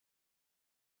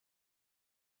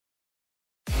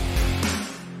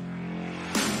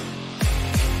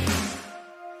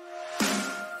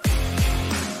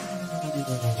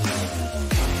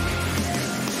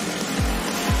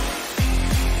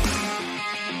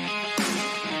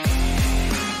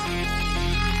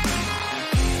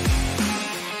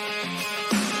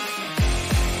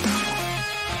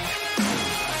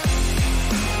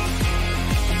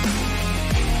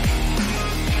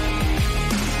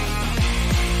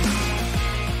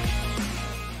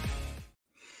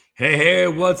Hey,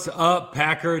 what's up,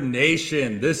 Packer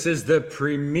Nation? This is the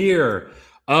premiere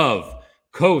of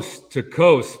Coast to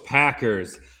Coast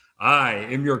Packers. I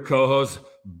am your co-host,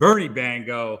 Bernie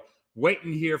Bango,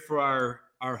 waiting here for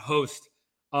our host,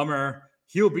 Umar.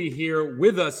 He'll be here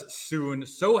with us soon.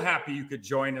 So happy you could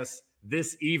join us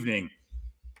this evening.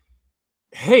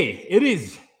 Hey, it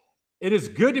is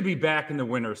good to be back in the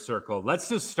winner's circle. Let's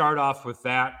just start off with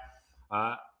that.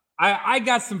 I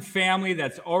got some family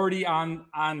that's already on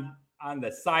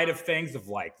the side of things of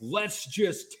like, let's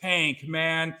just tank,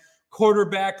 man.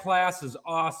 Quarterback class is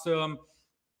awesome.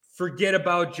 Forget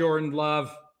about Jordan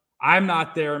Love. I'm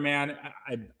not there, man.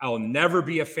 I'll never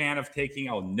be a fan of tanking.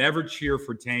 I'll never cheer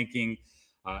for tanking.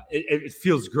 It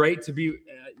feels great to be,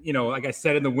 like I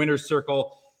said, in the winner's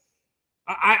circle.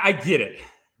 I get it.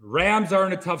 Rams are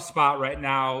in a tough spot right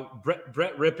now.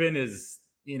 Brett Rippon is,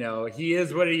 he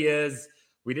is what he is.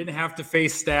 We didn't have to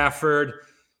face Stafford,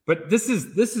 but this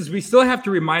is we still have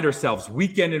to remind ourselves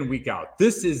week in and week out.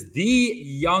 This is the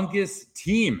youngest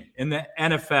team in the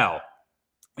NFL.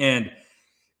 And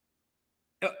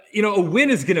a win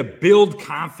is going to build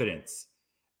confidence.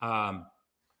 I'm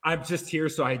just here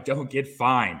so I don't get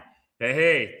fined.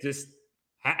 Hey, just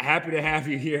happy to have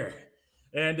you here.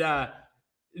 And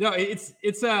it's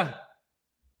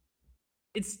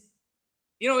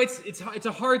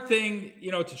a hard thing,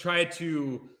 to try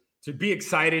to be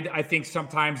excited. I think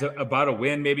sometimes about a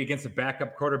win, maybe against a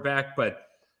backup quarterback, but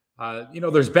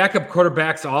there's backup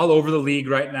quarterbacks all over the league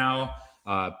right now,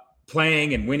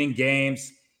 playing and winning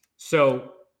games.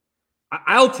 So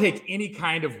I'll take any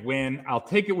kind of win. I'll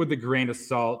take it with a grain of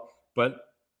salt, but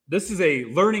this is a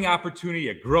learning opportunity,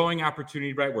 a growing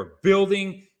opportunity, right? We're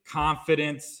building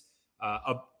confidence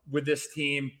with this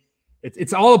team.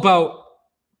 It's all about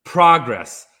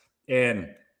progress and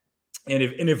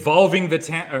evolving the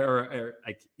talent,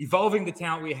 evolving the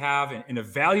talent we have, and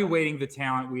evaluating the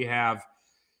talent we have,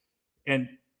 and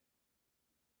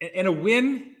a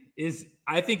win is,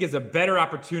 I think, is a better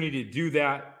opportunity to do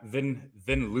that than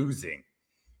losing.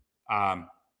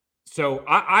 So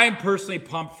I am personally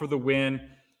pumped for the win.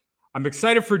 I'm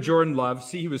excited for Jordan Love.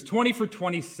 See, he was 20 for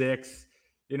 26.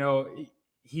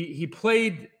 He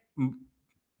played,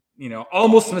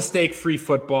 almost mistake-free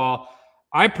football.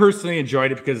 I personally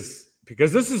enjoyed it because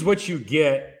this is what you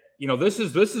get. This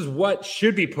is what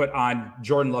should be put on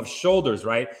Jordan Love's shoulders,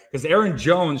 right? Because Aaron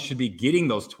Jones should be getting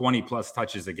those 20-plus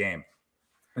touches a game.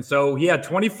 And so he had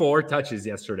 24 touches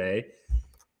yesterday,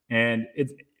 and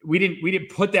we didn't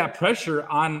put that pressure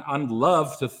on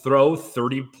Love to throw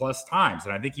 30-plus times,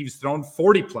 and I think he's thrown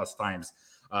 40-plus times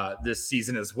this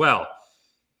season as well.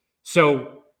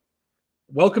 So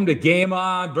welcome to Game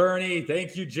On, Bernie.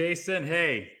 Thank you, Jason.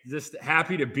 Hey, just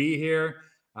happy to be here.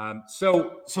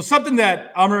 So something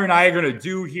that Umar and I are going to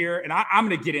do here, and I'm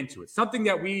going to get into it. Something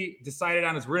that we decided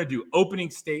on is we're going to do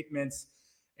opening statements.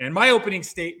 And my opening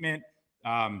statement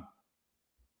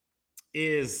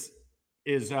is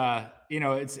it's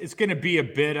going to be a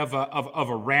bit of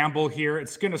a ramble here.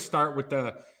 It's going to start with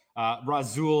the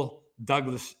Rasul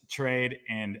Douglas trade,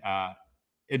 and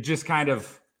it just kind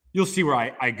of, you'll see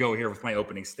where I go here with my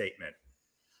opening statement.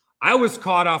 I was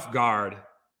caught off guard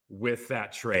with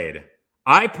that trade.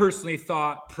 I personally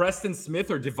thought Preston Smith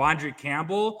or Devondre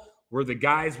Campbell were the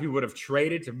guys we would have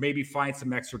traded to maybe find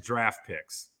some extra draft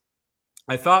picks.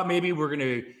 I thought maybe we're going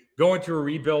to go into a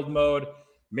rebuild mode,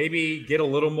 maybe get a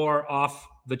little more off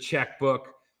the checkbook,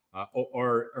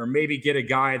 or maybe get a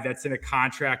guy that's in a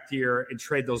contract year and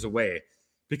trade those away.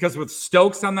 Because with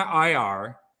Stokes on the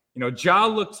IR, Ja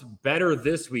looked better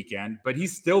this weekend, but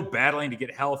he's still battling to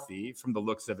get healthy from the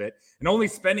looks of it. And only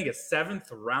spending a 7th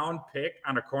round pick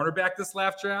on a cornerback this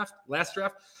last draft.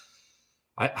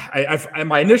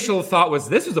 My initial thought was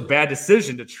this was a bad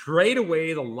decision to trade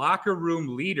away the locker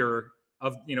room leader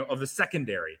of the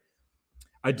secondary.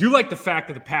 I do like the fact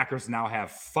that the Packers now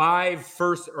have 5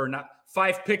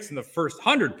 picks in the first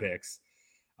 100 picks.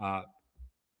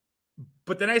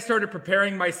 But then I started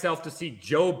preparing myself to see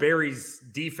Joe Barry's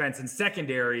defense and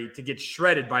secondary to get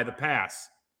shredded by the pass.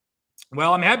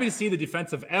 Well, I'm happy to see the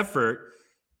defensive effort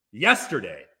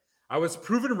yesterday. I was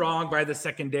proven wrong by the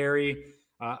secondary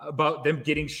about them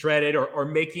getting shredded or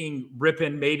making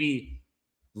Rippon maybe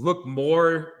look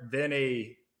more than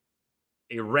a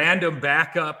random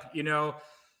backup.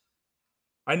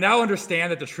 I now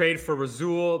understand that the trade for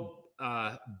Rasul,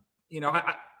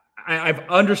 I've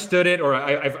understood it, or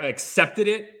I've accepted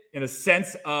it in a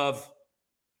sense of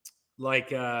like,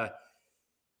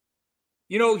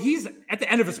 he's at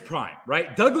the end of his prime,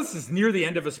 right? Douglas is near the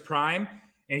end of his prime,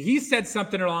 and he said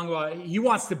something along the line. He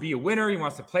wants to be a winner. He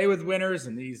wants to play with winners,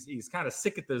 and he's kind of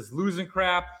sick at this losing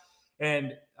crap.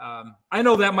 And I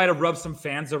know that might have rubbed some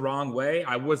fans the wrong way.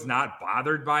 I was not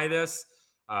bothered by this.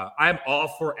 I'm all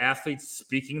for athletes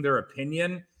speaking their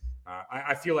opinion.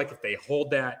 I feel like if they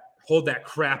hold that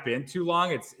crap in too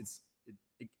long,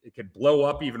 it could blow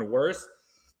up even worse.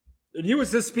 And he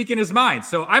was just speaking his mind.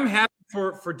 So I'm happy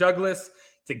for Douglas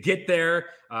to get there,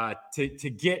 to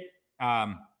get,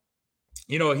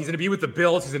 he's going to be with the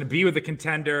Bills. He's going to be with the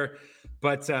contender.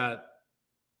 But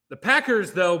the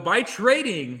Packers, though, by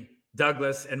trading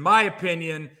Douglas, in my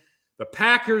opinion, the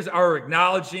Packers are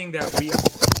acknowledging that we are.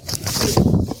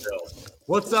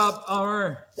 What's up,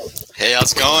 Amr? Hey,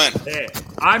 how's it going? Hey,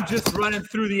 I'm just running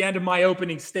through the end of my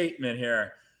opening statement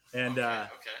here. And okay.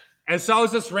 And so I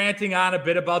was just ranting on a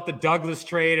bit about the Douglas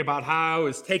trade, about how I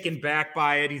was taken back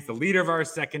by it. He's the leader of our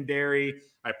secondary.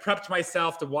 I prepped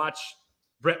myself to watch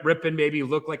Brett Rypien maybe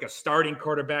look like a starting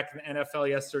quarterback in the NFL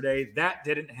yesterday. That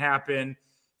didn't happen,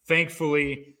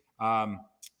 thankfully.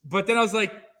 But then I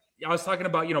was talking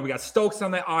about, we got Stokes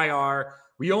on the IR.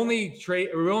 We only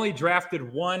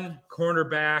drafted one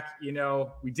cornerback.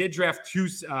 We did draft two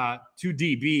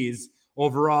DBs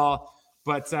overall,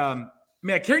 but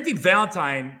Carrington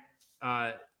Valentine,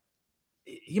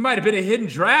 he might have been a hidden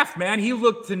draft, man. He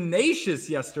looked tenacious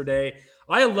yesterday.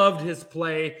 I loved his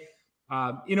play.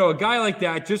 A guy like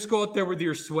that, just go out there with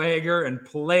your swagger and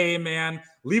play, man.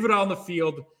 Leave it on the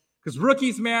field. Because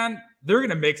rookies, man, they're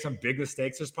going to make some big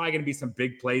mistakes. There's probably going to be some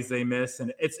big plays they miss.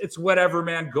 And it's whatever,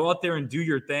 man. Go out there and do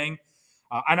your thing.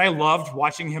 And I loved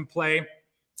watching him play,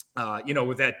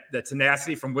 with that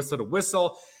tenacity from whistle to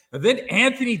whistle. And then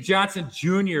Anthony Johnson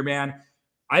Jr., man,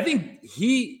 I think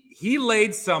he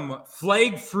laid some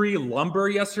flag-free lumber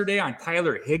yesterday on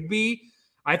Tyler Higbee.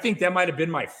 I think that might have been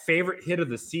my favorite hit of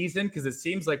the season because it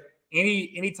seems like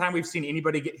anytime we've seen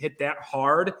anybody get hit that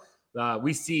hard,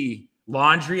 we see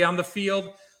laundry on the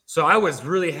field. So I was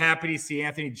really happy to see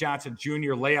Anthony Johnson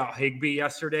Jr. lay out Higbee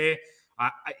yesterday.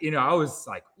 I was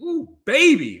like, ooh,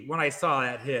 baby, when I saw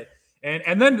that hit.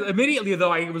 And then immediately,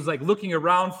 though, I was like looking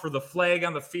around for the flag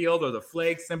on the field or the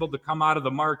flag symbol to come out of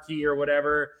the marquee or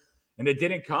whatever, and it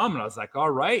didn't come. And I was like,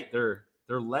 all right, they're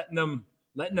letting them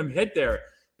hit there.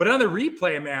 But on the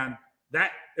replay, man,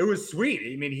 it was sweet.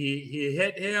 I mean, he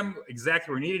hit him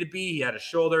exactly where he needed to be. He had a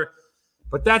shoulder.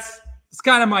 But it's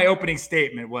kind of my opening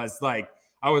statement was like,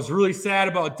 I was really sad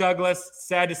about Douglas,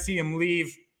 sad to see him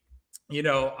leave.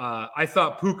 I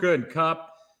thought Puka and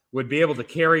Kupp would be able to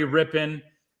carry Rypien.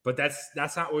 But that's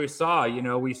not what we saw.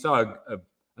 We saw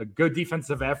a good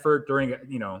defensive effort during,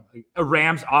 a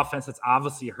Rams offense that's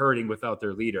obviously hurting without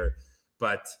their leader.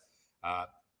 But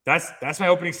that's my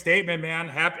opening statement, man.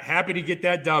 Happy to get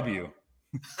that W.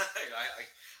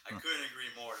 I couldn't agree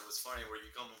more. It was funny where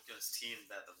you come against a team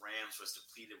that the Rams was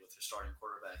depleted with their starting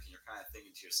quarterback, and you're kind of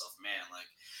thinking to yourself, man,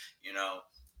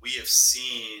 we have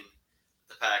seen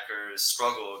the Packers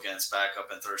struggle against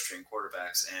backup and third string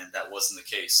quarterbacks, and that wasn't the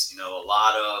case. A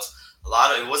lot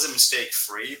of it wasn't mistake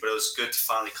free, but it was good to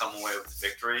finally come away with the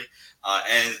victory.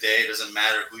 End of the day, it doesn't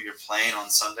matter who you're playing on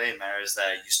Sunday. It matters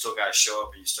that you still got to show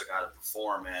up and you still got to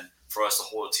perform. And for us to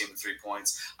hold a team to 3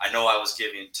 points, I know I was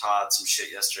giving Todd some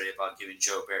shit yesterday about giving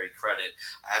Joe Barry credit.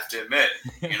 I have to admit,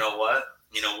 you know what?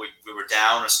 We were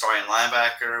down a starting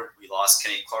linebacker. We lost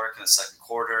Kenny Clark in the second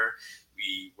quarter.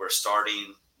 We were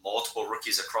starting multiple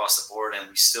rookies across the board, and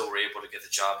we still were able to get the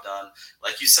job done.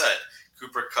 Like you said,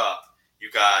 Cooper Kupp, you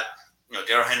got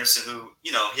Darrell Henderson, who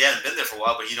he hadn't been there for a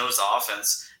while, but he knows the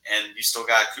offense, and you still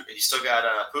got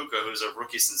Puka, who's a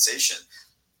rookie sensation,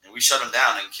 and we shut him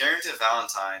down. And Carrington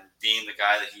Valentine, being the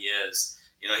guy that he is,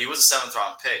 he was a 7th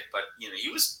round pick, but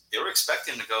they were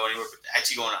expecting him to go anywhere,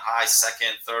 actually going a high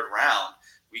 2nd, 3rd round.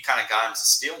 We kind of got him as a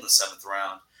steal in the 7th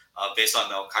round based on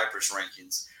Mel Kiper's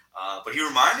rankings. But he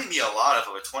reminded me a lot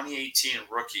of a 2018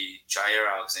 rookie,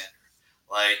 Jair Alexander.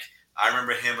 Like, I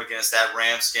remember him against that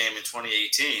Rams game in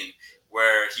 2018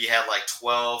 where he had like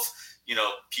 12,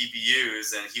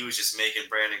 PBUs, and he was just making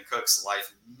Brandon Cook's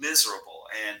life miserable.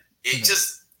 And it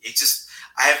just,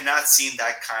 I have not seen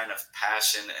that kind of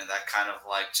passion and that kind of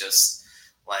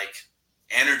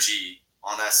energy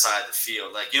on that side of the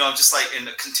field. Just like in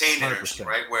the contained energy,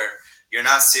 right? Where you're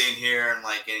not sitting here and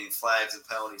getting flags and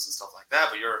penalties and stuff like that,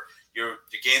 but you're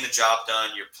getting the job done.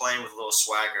 You're playing with a little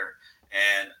swagger.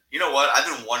 And you know what? I've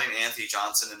been wanting Anthony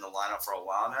Johnson in the lineup for a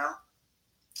while now,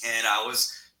 and I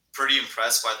was pretty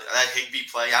impressed by that Higbee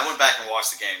play. I went back and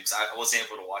watched the game because I wasn't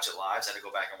able to watch it live, so I had to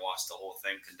go back and watch the whole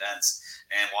thing condensed.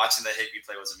 And watching the Higbee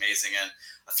play was amazing. And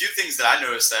a few things that I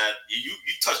noticed that you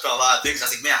touched on a lot of things.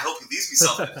 I was like, man, I hope he leaves me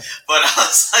something. But I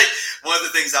was like, one of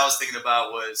the things I was thinking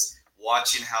about was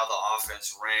watching how the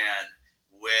offense ran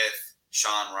with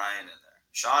Sean Ryan in there.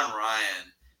 Sean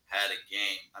Ryan had a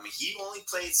game. I mean, he only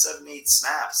played 7-8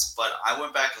 snaps, but I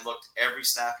went back and looked every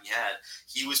snap he had.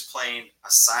 He was playing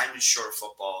assignment short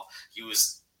football. He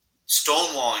was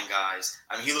stonewalling guys.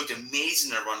 I mean, he looked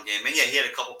amazing in the run game. And yeah, he had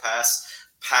a couple pass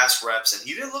reps, and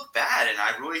he didn't look bad. And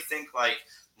I really think like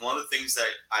one of the things that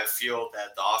I feel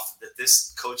that that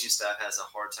this coaching staff has a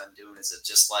hard time doing is it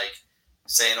just like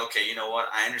saying, okay, you know what?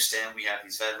 I understand we have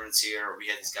these veterans here, or we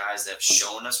have these guys that have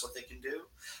shown us what they can do,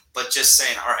 but just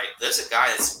saying, all right, there's a guy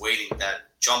that's waiting that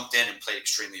jumped in and played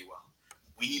extremely well.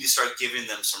 We need to start giving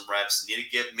them some reps. Need to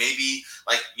give maybe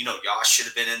like, you know, Josh should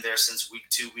have been in there since week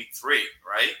 2, week 3,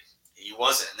 right? He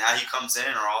wasn't. Now he comes in,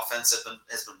 and our offense has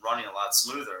been running a lot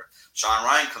smoother. Sean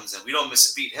Ryan comes in. We don't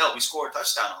miss a beat. Hell, we scored a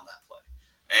touchdown on that play.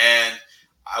 And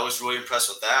I was really impressed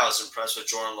with that. I was impressed with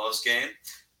Jordan Love's game.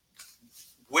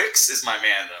 Wicks is my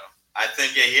man, though. I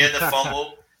think, yeah, he had the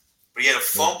fumble, but he had a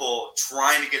fumble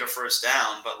trying to get a first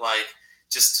down. But, like,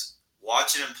 just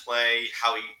watching him play,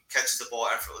 how he catches the ball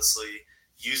effortlessly,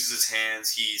 uses his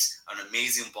hands. He's an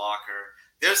amazing blocker.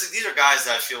 These are guys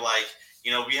that I feel like,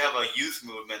 you know, we have a youth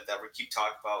movement that we keep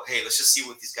talking about. Hey, let's just see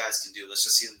what these guys can do. Let's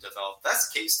just see them develop. If that's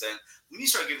the case, then we need to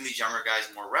start giving these younger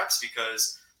guys more reps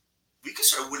because we can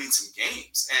start winning some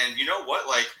games. And you know what?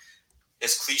 Like,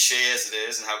 as cliche as it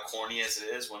is and how corny as it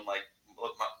is when, like,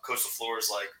 Coach LaFleur is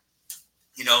like,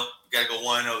 you know, we got to go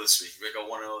 1-0 this week. We got to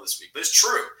go 1-0 this week. But it's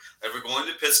true. Like, we're going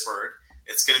to Pittsburgh.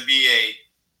 It's going to be a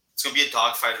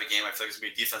dogfight of a game. I feel like it's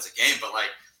going to be a defensive game. But, like,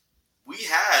 we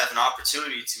have an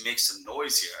opportunity to make some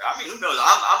noise here. I mean, who knows?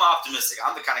 I'm optimistic.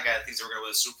 I'm the kind of guy that thinks that we're going to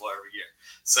win the Super Bowl every year.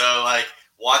 So, like,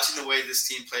 watching the way this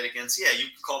team played against, yeah, you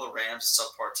can call the Rams a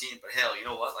subpar team, but hell, you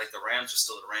know what? Like, the Rams are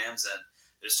still the Rams, and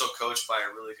they're still coached by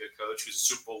a really good coach who's a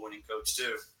Super Bowl winning coach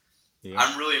too. Yeah.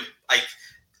 I'm really like,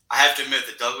 I have to admit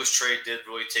the Douglas trade did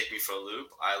really take me for a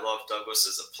loop. I love Douglas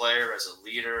as a player, as a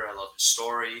leader. I love his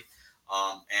story.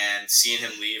 And seeing him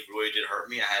leave really did hurt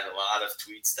me. I had a lot of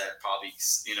tweets that probably,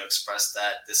 you know, expressed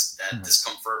that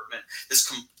discomfortment,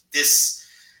 discomfortment.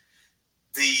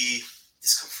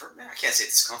 I can't say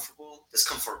discomfortable.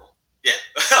 Yeah,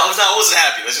 I wasn't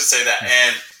happy. Let's just say that.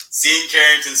 And seeing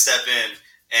Carrington step in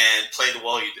and play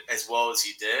as well as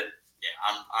he did, yeah,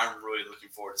 I'm really looking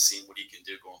forward to seeing what he can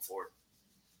do going forward.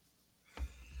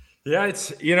 Yeah,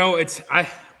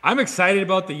 I'm excited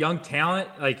about the young talent.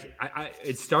 Like,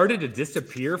 it started to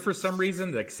disappear for some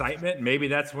reason, the excitement. Maybe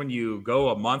that's when you go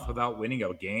a month without winning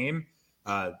a game.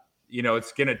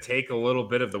 It's going to take a little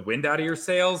bit of the wind out of your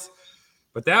sails.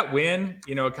 But that win,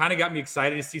 it kind of got me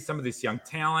excited to see some of this young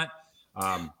talent.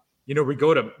 We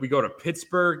go to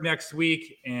Pittsburgh next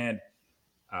week, and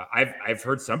I've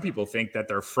heard some people think that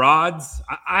they're frauds.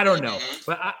 I don't know,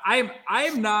 but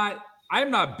I'm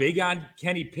not big on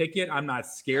Kenny Pickett. I'm not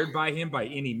scared by him by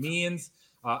any means.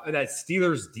 That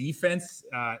Steelers defense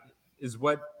is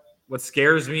what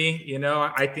scares me.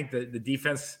 I think the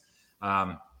defense,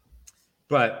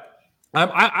 but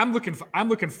I'm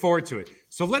looking forward to it.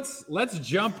 So let's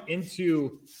jump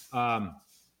into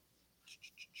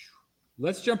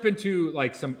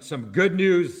like some good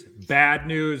news, bad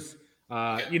news.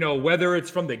 Whether it's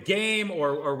from the game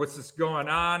or what's just going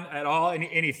on at all.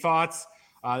 Any thoughts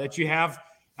that you have?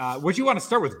 Would you want to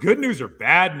start with good news or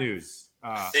bad news,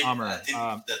 Amr?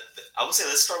 I would say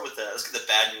let's start with let's get the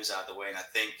bad news out of the way, and I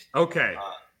think okay.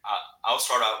 I'll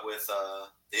start out with the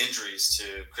injuries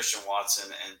to Christian Watson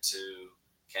and to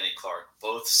Kenny Clark.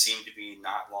 Both seem to be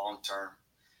not long term,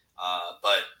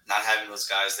 but not having those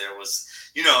guys there was,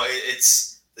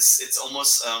 it's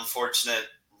almost an unfortunate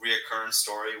reoccurring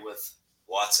story with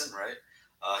Watson, right?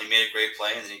 He made a great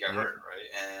play and then he got hurt, right?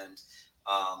 And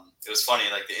it was funny,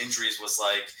 like the injuries was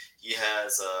like he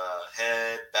has a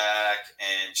head, back,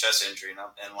 and chest injury,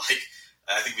 and like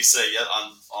I think we said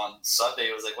on Sunday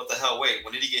it was like, what the hell? Wait,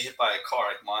 when did he get hit by a car?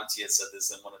 Like Monty had said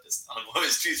this on one of his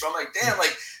tweets. So I'm like, damn,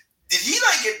 like did he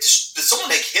like did someone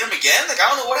like hit him again? Like I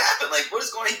don't know what happened. Like what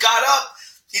is going on? He got up,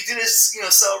 he did his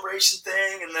celebration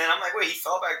thing, and then I'm like, wait, he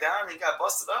fell back down and he got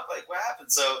busted up. Like what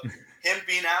happened? So him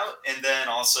being out, and then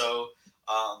also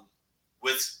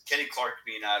with Kenny Clark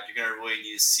being out, you're going to really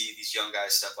need to see these young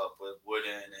guys step up with Wooden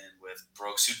and with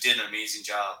Brooks, who did an amazing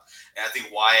job. And I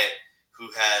think Wyatt, who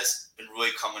has been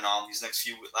really coming on these last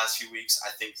few weeks,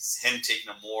 I think him taking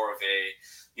a more of a,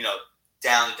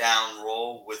 down-to-down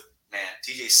role with, man,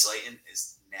 TJ Slayton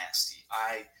is nasty.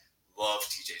 I love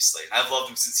TJ Slayton. I've loved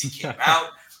him since he came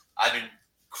out. I've been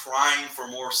crying for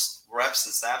more reps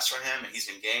and snaps from him, and he's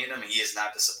been gaining them, and he is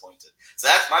not disappointed. So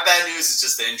that's my bad news is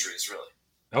just the injuries, really.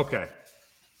 Okay.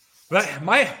 But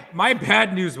my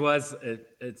bad news was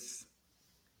it's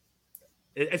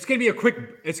gonna be a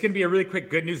really quick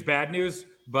good news, bad news,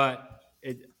 but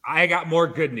I got more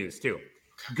good news too.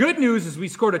 Good news is we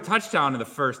scored a touchdown in the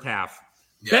first half.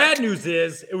 Yeah. Bad news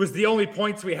is it was the only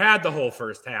points we had the whole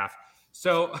first half.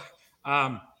 So,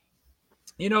 but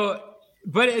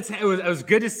it was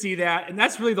good to see that, and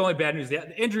that's really the only bad news.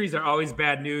 The injuries are always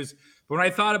bad news. But when I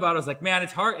thought about it, I was like, man,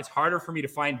 it's hard. It's harder for me to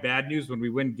find bad news when we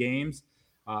win games.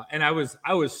 And I was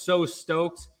so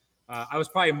stoked. I was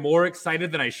probably more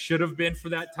excited than I should have been for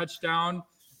that touchdown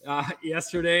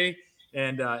yesterday.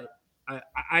 And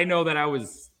I know that I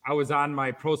was on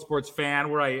my Pro Sports Fan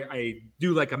where I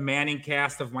do like a Manning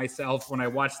cast of myself when I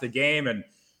watch the game, and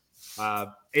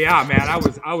yeah, man,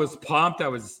 I was pumped. I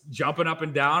was jumping up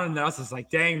and down, and I was just like,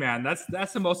 dang, man,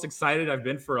 that's the most excited I've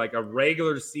been for like a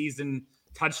regular season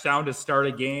touchdown to start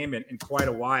a game in quite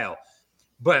a while.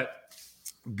 But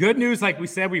good news, like we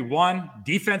said, we won.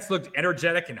 Defense looked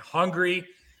energetic and hungry.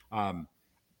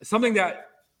 Something that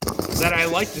I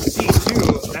like to see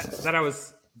too, that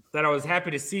I was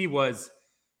happy to see was,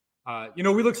 we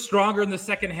look stronger in the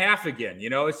second half again.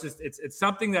 It's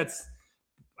something that's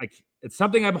like, it's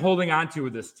something I'm holding on to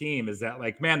with this team is that,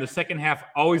 like, man, the second half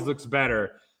always looks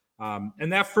better.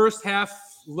 And that first half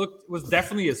was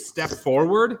definitely a step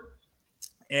forward.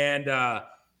 And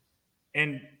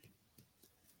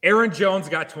Aaron Jones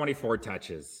got 24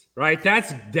 touches, right?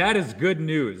 That is good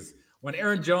news. When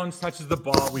Aaron Jones touches the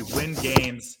ball, we win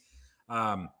games.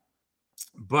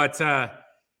 But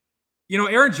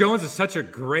Aaron Jones is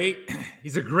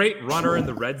he's a great runner in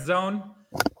the red zone.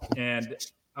 And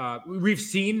we've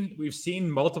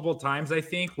seen multiple times, I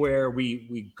think, where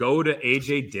we go to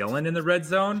AJ Dillon in the red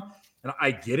zone. And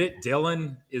I get it.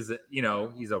 Dillon is,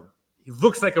 he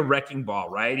looks like a wrecking ball,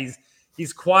 right?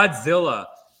 He's Quadzilla,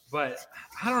 but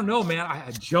I don't know,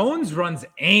 man. Jones runs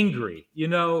angry.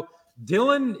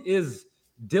 Dillon is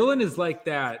like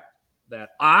that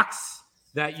ox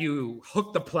that you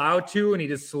hook the plow to, and he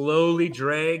just slowly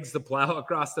drags the plow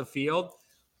across the field.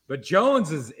 But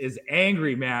Jones is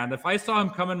angry, man. If I saw him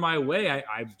coming my way,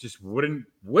 I just wouldn't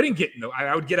get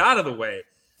I would get out of the way.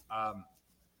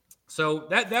 So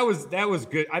that was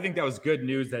good. I think that was good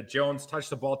news that Jones touched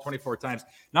the ball 24 times.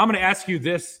 Now I'm going to ask you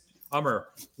this, Ummer.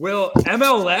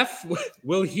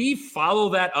 Will he follow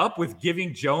that up with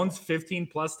giving Jones 15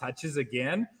 plus touches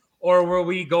again? Or will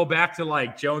we go back to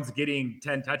like Jones getting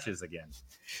 10 touches again?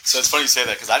 So it's funny you say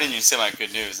that because I didn't even say my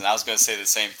good news, and I was going to say the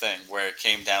same thing where it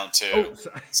came down to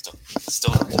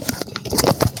still.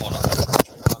 Hold on.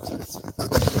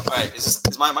 All right,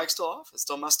 is my mic still off? It's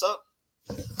still messed up.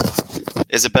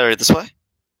 Is it better this way?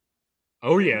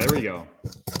 Oh yeah, there we go.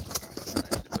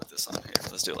 Put this on here.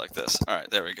 Let's do it like this. All right,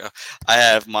 there we go. I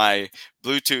have my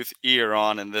Bluetooth ear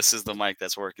on, and this is the mic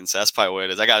that's working. So that's probably what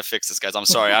it is. I got to fix this, guys. I'm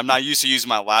sorry. I'm not used to using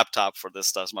my laptop for this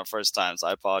stuff. It's my first time, so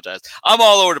I apologize. I'm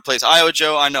all over the place.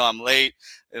 Joe, I know I'm late.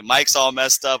 The mic's all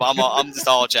messed up. I'm just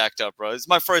all jacked up, bro. It's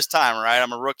my first time, all right?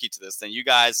 I'm a rookie to this thing. You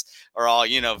guys are all,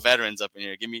 veterans up in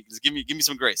here. Give me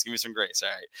some grace. Give me some grace, all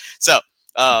right? So,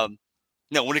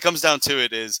 when it comes down to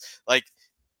it is, like,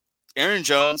 Aaron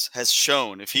Jones has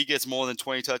shown if he gets more than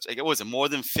 20 touches, like, what was it, more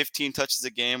than 15 touches a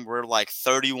game, we're like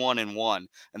 31-1.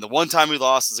 And the one time we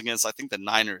lost is against, I think, the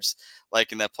Niners,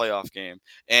 like in that playoff game.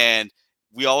 And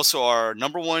we also are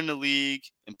number one in the league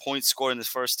in points scored in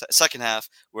the second half.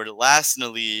 We're the last in the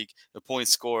league in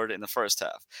points scored in the first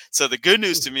half. So the good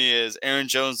news to me is Aaron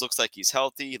Jones looks like he's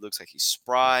healthy. He looks like he's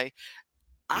spry.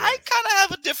 I kind of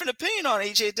have a different opinion on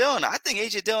A.J. Dillon. I think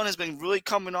A.J. Dillon has been really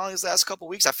coming on these last couple of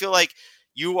weeks. I feel like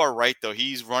you are right, though.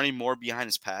 He's running more behind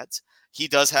his pads. He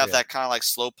does have that kind of like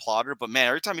slow plotter. But, man,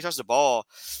 every time he touched the ball,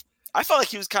 I felt like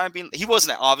he was kind of he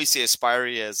wasn't obviously as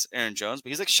spiry as Aaron Jones, but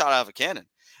he's like shot out of a cannon.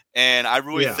 And I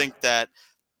really think that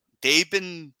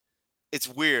it's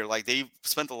weird. Like, they've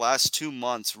spent the last 2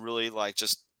 months really like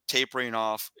just tapering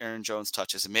off Aaron Jones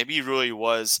touches. And maybe he really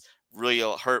was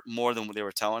hurt more than what they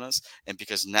were telling us. And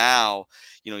because now,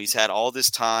 he's had all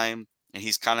this time and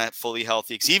he's kind of fully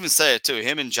healthy. Because he even said it too.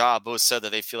 Him and Ja both said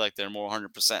that they feel like they're more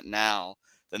 100% now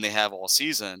than they have all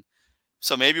season.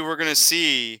 So maybe we're going to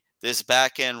see this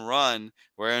back end run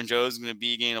where Aaron Jones is going to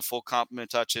be getting a full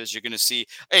complement of touches. You're going to see,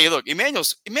 hey, look,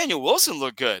 Emmanuel Wilson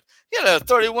looked good. He had a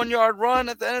 31-yard run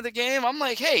at the end of the game. I'm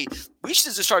like, hey, we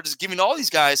should just start giving all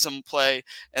these guys some play,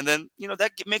 and then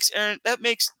that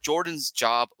makes Jordan's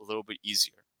job a little bit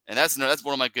easier. And that's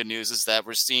one of my good news is that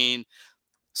we're seeing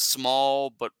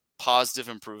small but positive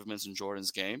improvements in Jordan's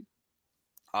game.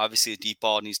 Obviously, a deep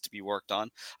ball needs to be worked on.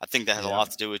 I think that has a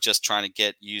lot to do with just trying to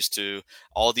get used to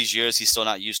all these years. He's still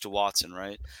not used to Watson,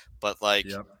 right? But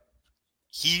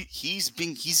he's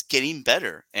getting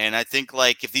better. And I think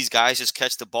like if these guys just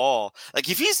catch the ball, like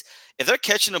if they're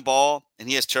catching the ball and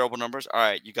he has terrible numbers, all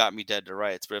right, you got me dead to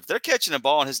rights. But if they're catching the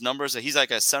ball and his numbers, he's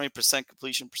like a 70%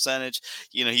 completion percentage,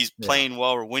 he's playing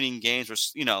well, we're winning games,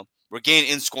 we're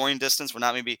gaining in scoring distance, we're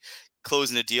not maybe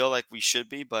closing the deal like we should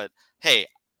be, but hey,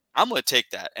 I'm going to take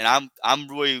that. And I'm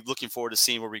really looking forward to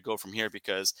seeing where we go from here,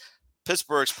 because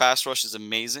Pittsburgh's pass rush is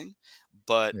amazing,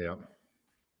 but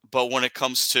when it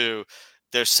comes to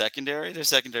their secondary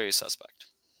is suspect.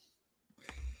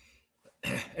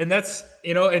 And that's,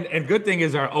 and good thing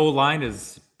is our O-line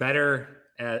is better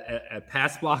at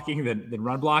pass blocking than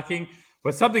run blocking.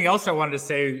 But something else I wanted to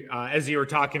say as you were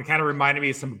talking kind of reminded me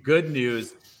of some good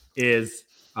news is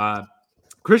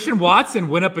Christian Watson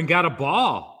went up and got a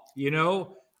ball,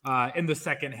 in the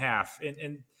second half.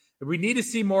 And we need to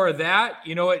see more of that.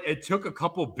 It took a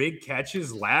couple big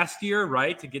catches last year,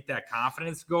 right, to get that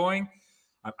confidence going.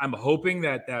 I'm hoping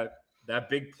that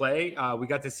big play, we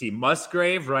got to see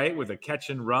Musgrave, right, with a catch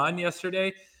and run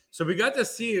yesterday. So we got to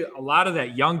see a lot of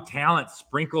that young talent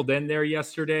sprinkled in there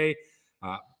yesterday.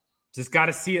 Just got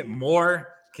to see it more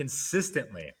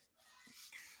consistently.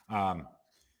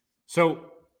 So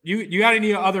you got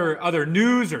any other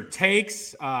news or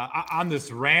takes on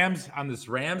this Rams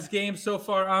game so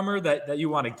far, Amr, that you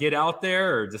want to get out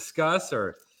there or discuss?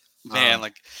 Or man,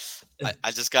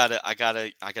 I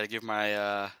gotta give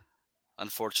my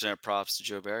unfortunate props to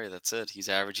Joe Barry. That's it. He's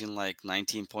averaging like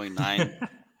 19.9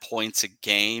 points a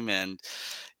game, and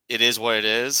it is what it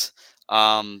is.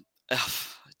 Dang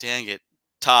it,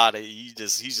 Todd, he's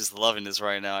just loving this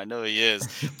right now. I know he is.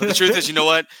 But the truth is, you know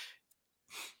what?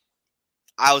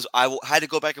 I had to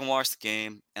go back and watch the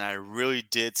game, and I really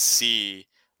did see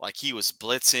like he was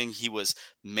blitzing, he was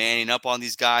manning up on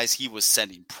these guys, he was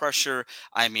sending pressure.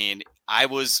 I mean, I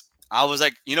was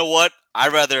like, you know what?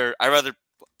 I'd rather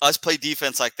us play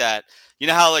defense like that. You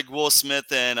know how like Will Smith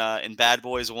and in Bad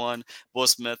Boys 1, Will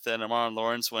Smith and Marlon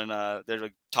Lawrence, when they're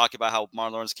like, talking about how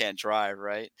Marlon Lawrence can't drive,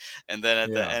 right? And then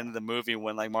at the end of the movie,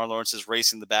 when like Marlon Lawrence is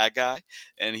racing the bad guy,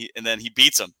 and then he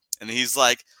beats him, and he's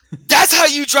like, "That's how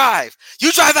you drive.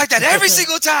 You drive like that every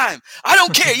single time. I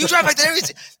don't care. You drive like that every."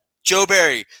 Joe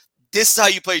Barry, this is how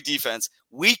you play defense.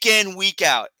 Week in, week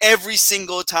out, every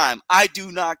single time. I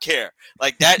do not care.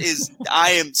 Like that is,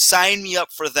 sign me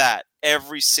up for that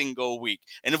every single week.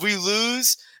 And if we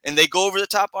lose and they go over the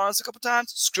top on us a couple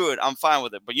times, screw it. I'm fine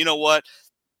with it. But you know what?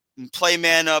 Play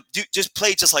man up. Just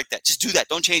play just like that. Just do that.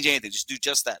 Don't change anything. Just do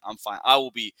just that. I'm fine. I will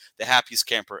be the happiest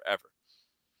camper ever.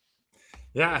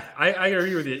 Yeah, I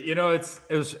agree with you.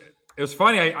 It was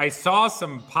funny. I saw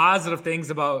some positive things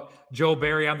about Joe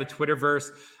Barry on the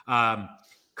Twitterverse.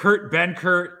 Kurt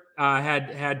Benkert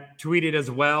had tweeted as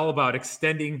well about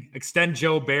extend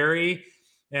Joe Barry,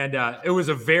 and it was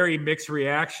a very mixed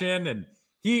reaction. And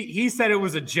he said it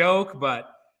was a joke, but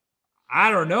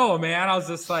I don't know, man. I was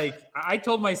just like, I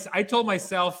told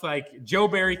myself like Joe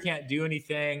Barry can't do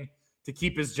anything to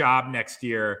keep his job next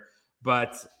year,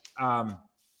 but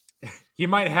he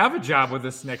might have a job with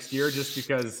us next year just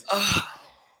because,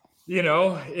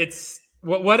 it's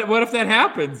what if that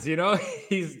happens? I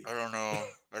don't know.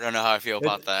 I don't know how I feel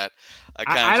about that.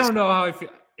 I don't know how I feel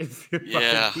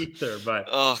about it either, but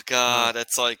oh God,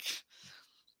 it's like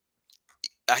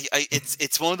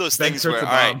it's one of those things where all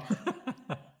right.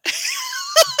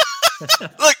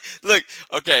 Look.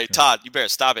 Okay, Todd, you better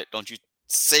stop it. Don't you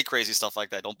say crazy stuff like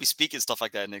that. Don't be speaking stuff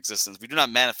like that in existence. We do not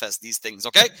manifest these things,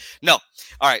 okay? No.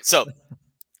 All right, so,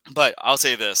 but I'll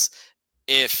say this.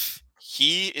 If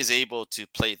he is able to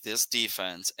play this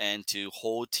defense and to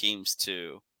hold teams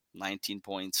to 19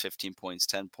 points, 15 points,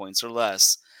 10 points or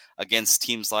less against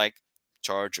teams like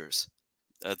Chargers,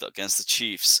 against the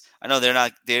Chiefs. I know they're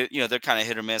kind of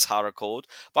hit or miss, hot or cold,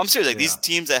 but I'm serious. Like these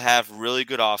teams that have really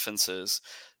good offenses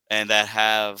and that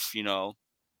have,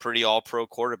 pretty all-pro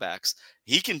quarterbacks,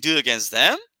 he can do it against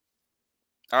them.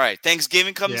 All right,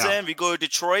 Thanksgiving comes in, we go to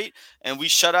Detroit and we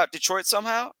shut out Detroit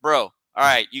somehow, bro. All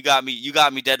right, you got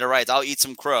me dead to rights. I'll eat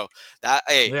some crow.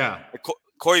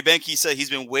 Corey Benke said he's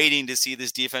been waiting to see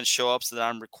this defense show up so that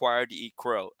I'm required to eat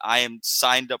crow. I am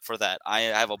signed up for that. I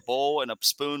have a bowl and a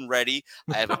spoon ready.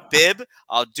 I have a bib.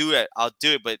 I'll do it.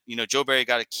 But, Joe Barry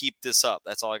got to keep this up.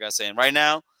 That's all I got to say. And right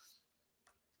now,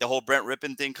 the whole Brent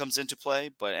Rippon thing comes into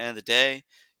play. But at the end of the day,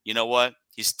 you know what?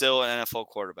 He's still an NFL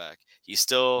quarterback. He's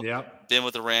still been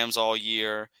with the Rams all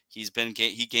year. He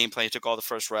game plan. He took all the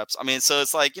first reps. I mean, so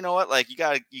it's like, you know what? Like you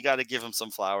gotta give him some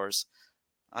flowers.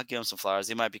 I'll give him some flowers.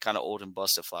 They might be kind of old and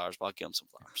busted flowers, but I'll give him some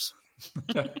flowers.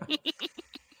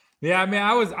 Yeah, I mean,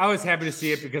 I was happy to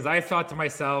see it because I thought to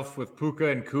myself with Puka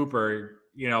and Cooper,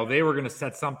 they were going to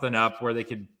set something up where they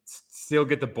could still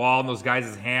get the ball in those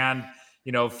guys' hand,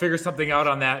 figure something out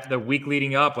on the week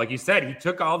leading up. Like you said, he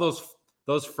took all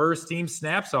those first team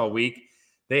snaps all week.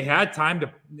 They had time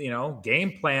to,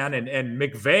 game plan, and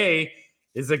McVay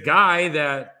is a guy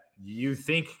that you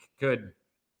think could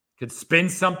spin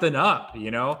something up,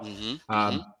 We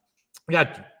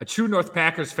got a true North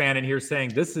Packers fan in here saying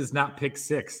this is not pick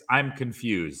six. I'm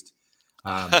confused.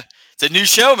 It's a new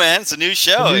show, man. It's a new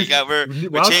show. We're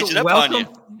changing up on you.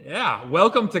 Yeah.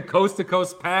 Welcome to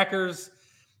Coast Packers.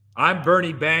 I'm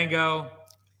Bernie Bango.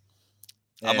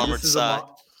 I'm Ummer Desai.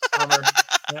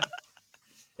 Yeah.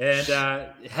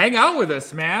 And hang out with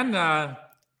us, man.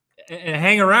 And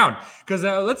hang around. Because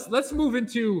let's move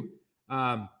into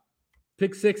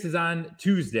pick six is on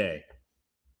Tuesday.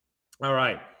 All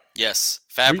right. Yes.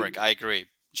 Fabric. I agree.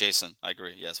 Jason, I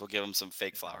agree. Yes. We'll give him some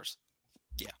fake flowers.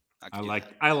 Yeah. I like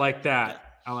that. Yeah.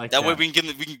 I like that. That way we can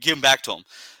give him back to him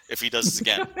if he does this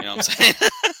again. You know what I'm saying?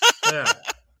 Yeah.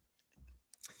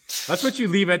 That's what you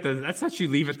leave at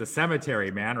the cemetery,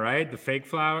 man, right? The fake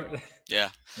flower. Yeah.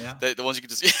 Yeah. The ones you can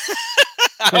just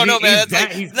I don't know, man.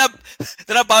 They're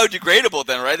not biodegradable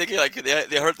then, right?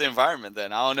 They hurt the environment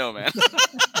then. I don't know, man.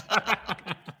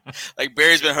 Like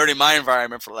Barry's been hurting my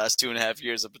environment for the last 2.5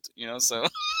 years, so.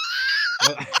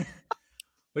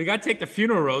 We got to take the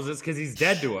funeral roses because he's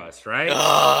dead to us, right?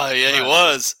 Oh, yeah, he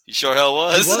was. He sure hell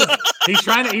was. He's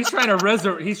trying to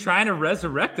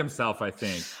resurrect himself, I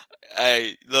think.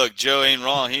 Hey, look, Joe ain't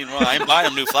wrong. He ain't wrong. I ain't buying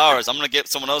him new flowers. I'm gonna get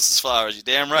someone else's flowers. You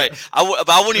damn right. But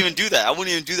I wouldn't even do that. I wouldn't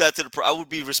even do that I would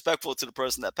be respectful to the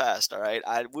person that passed. All right,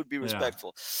 I would be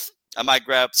respectful. Yeah. I might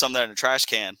grab some that in a trash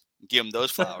can and give them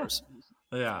those flowers.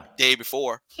 Yeah. Day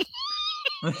before.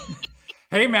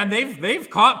 Hey man, they've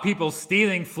caught people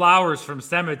stealing flowers from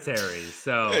cemeteries.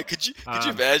 So hey, could you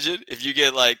imagine if you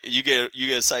get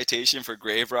a citation for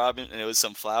grave robbing and it was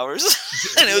some flowers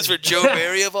and it was for Joe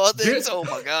Barry of all things? Oh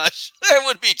my gosh, that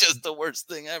would be just the worst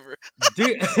thing ever.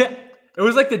 Dude, it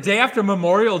was like the day after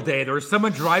Memorial Day. There was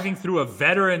someone driving through a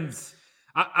veterans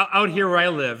out here where I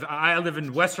live. I live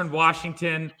in Western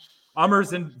Washington.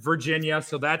 Ummer's in Virginia,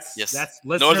 so that's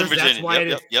listeners. Northern Virginia. That's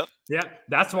why Yep. Yeah,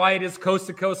 that's why it is Coast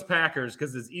to Coast Packers,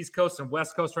 because it's East Coast and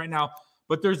West Coast right now.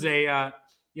 But there's a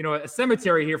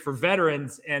cemetery here for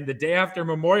veterans, and the day after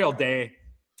Memorial Day,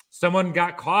 someone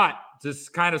got caught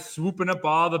just kind of swooping up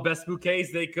all the best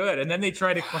bouquets they could, and then they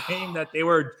tried to claim that they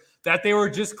were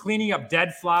just cleaning up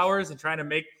dead flowers and trying to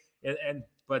make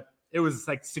but it was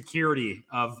like security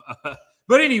of.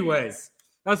 But anyways,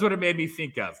 that's what it made me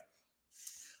think of.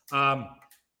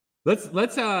 Let's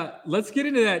get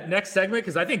into that next segment,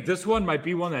 because I think this one might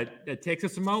be one that takes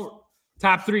us about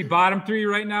top three, bottom three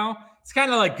right now. It's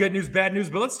kind of like good news, bad news,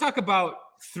 but let's talk about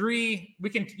three.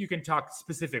 You can talk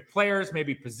specific players,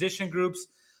 maybe position groups,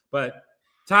 but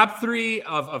top three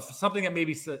of something that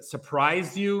maybe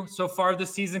surprised you so far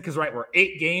this season. Because we're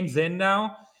 8 games in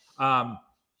now,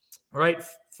 right?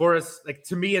 For us, like,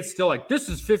 to me, it's still like this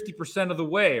is 50% of the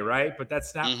way, right? But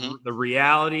that's not the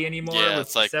reality anymore. Yeah,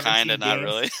 it's like kind of not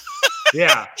really.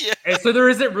 Yeah. And so there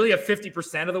isn't really a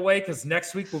 50% of the way, because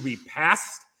next week we'll be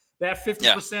past that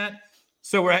 50%. Yeah.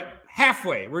 So we're at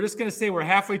halfway. We're just going to say we're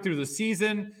halfway through the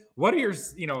season. What are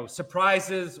your,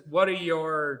 surprises? What are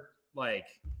your,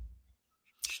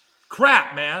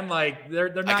 crap, man? Like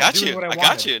they're not doing what I wanted. I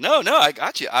got you. No, I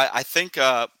got you. I think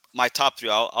my top three,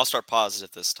 I'll start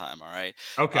positive this time. All right.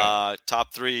 Okay.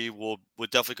 Top three would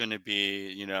definitely going to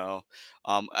be,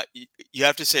 you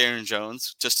have to say Aaron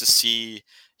Jones, just to see.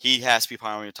 He has to be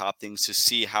part of your top things to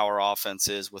see how our offense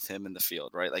is with him in the field,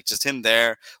 right? Like just him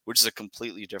there, we're just a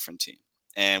completely different team.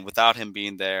 And without him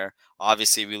being there,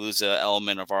 obviously we lose an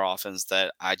element of our offense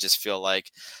that I just feel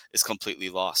like is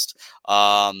completely lost.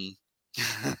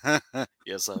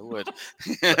 Yes, I would.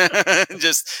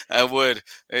 I would.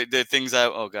 The things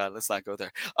oh God, let's not go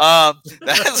there.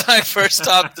 That's my first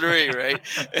top three, right?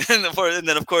 And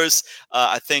then of course,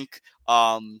 I think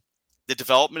the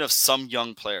development of some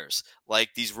young players,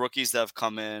 like these rookies that have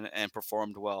come in and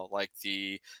performed well, like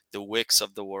the Wicks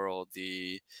of the world,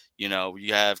 you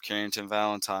have Carrington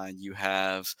Valentine, you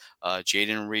have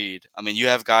Jaden Reed. I mean, you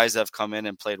have guys that have come in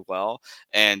and played well,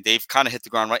 and they've kind of hit the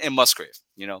ground right. And Musgrave,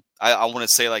 I want to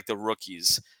say like the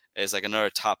rookies is like another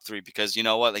top three, because you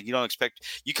know what, like you don't expect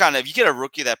if you get a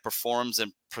rookie that performs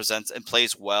and presents and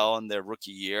plays well in their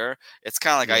rookie year, it's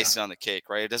kind of like icing on the cake,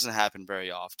 right? It doesn't happen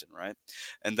very often, right?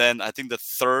 And then I think the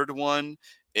third one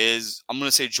is, I'm going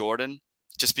to say Jordan,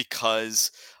 just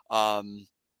because I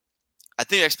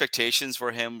think expectations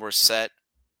for him were set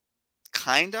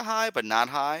kind of high, but not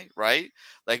high, right?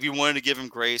 Like we wanted to give him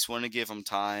grace, wanted to give him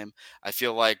time. I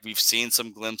feel like we've seen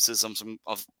some glimpses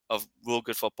of real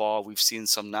good football. We've seen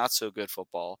some not so good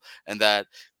football, and that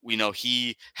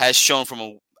he has shown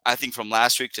I think from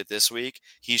last week to this week,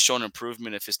 he's shown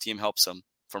improvement if his team helps him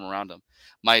from around him.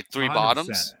 My 3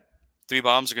 bottoms. 3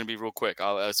 bottoms are going to be real quick.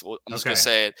 I'm just going to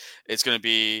say it. It's going to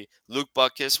be Luke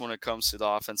Butkus when it comes to the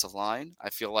offensive line. I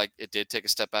feel like it did take a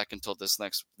step back until this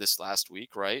last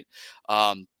week, right?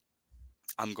 I'm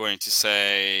going to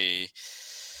say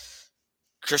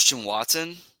Christian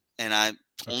Watson, and I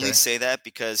only say that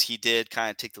because he did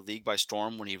kind of take the league by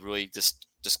storm when he really just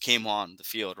came on the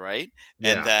field, right?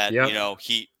 Yeah.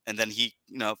 And that he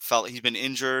felt he's been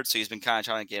injured, so he's been kind of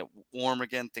trying to get warm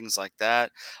again, things like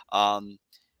that.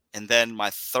 And then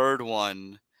my third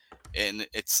one, and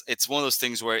it's one of those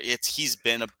things where he's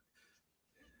been a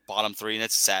bottom 3, and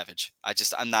it's Savage.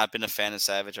 I'm not been a fan of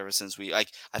Savage ever since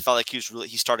I felt like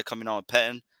he started coming on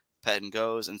with Pettin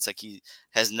goes, and it's like he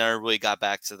has never really got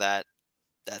back to that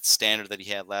standard that he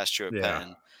had last year at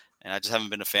Pettin, and I just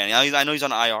haven't been a fan. I know he's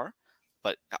on IR,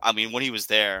 but I mean when he was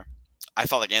there, I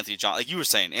felt like Anthony Johnson, like you were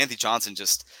saying, Anthony Johnson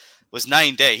just was night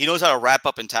and day. He knows how to wrap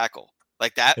up and tackle.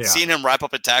 Like that, seeing him wrap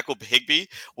up and tackle Higbee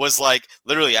was like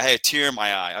literally, I had a tear in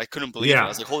my eye. I couldn't believe it. I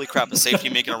was like, "Holy crap! A safety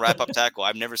making a wrap up tackle!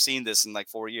 I've never seen this in like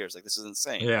 4 years. Like this is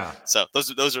insane." Yeah. So those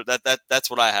are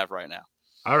that's what I have right now.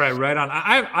 All right, right on.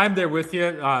 I'm there with you.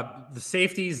 The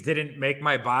safeties didn't make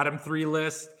my bottom 3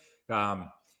 list.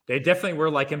 They definitely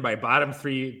were like in my bottom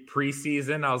 3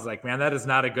 preseason. I was like, man, that is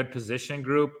not a good position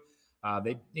group.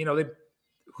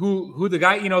 Who the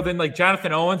guy, then like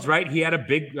Jonathan Owens, right? He had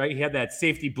he had that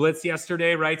safety blitz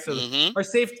yesterday, right? So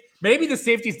maybe the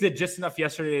safeties did just enough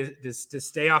yesterday to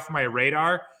stay off my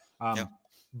radar.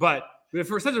 But if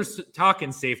we're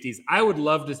talking safeties, I would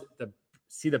love to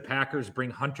see the Packers bring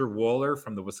Hunter Wohler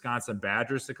from the Wisconsin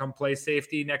Badgers to come play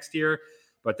safety next year.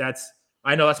 But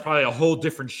I know that's probably a whole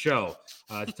different show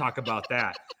to talk about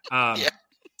that.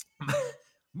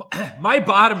 My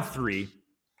bottom 3,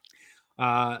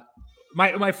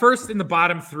 my first in the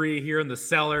bottom 3 here in the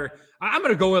cellar, I'm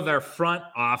going to go with our front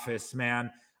office,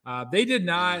 man. They did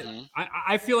not,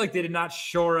 I feel like they did not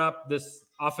shore up this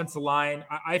offensive line.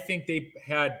 I think they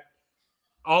had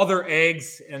all their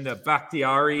eggs in the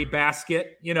Bakhtiari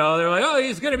basket. They're like, oh,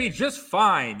 he's going to be just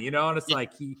fine, and it's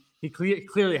like he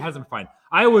clearly hasn't fine.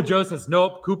 Iowa Joe says,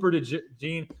 nope, Cooper to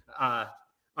Gene,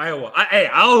 Iowa.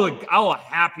 I will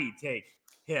happy take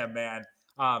him, man.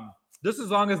 Just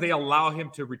as long as they allow him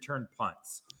to return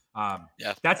punts.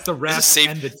 That's the rest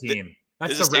and the team.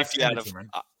 That's the rest and the team. Right?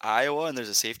 Iowa, and there's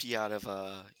a safety out of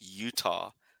Utah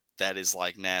that is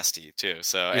like nasty too.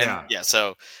 So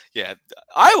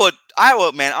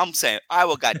Iowa, man, I'm saying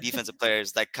Iowa got defensive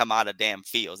players that come out of damn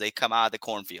fields. They come out of the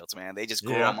cornfields, man. They just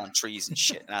grow them on trees and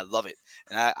shit, and I love it.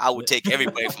 And I would take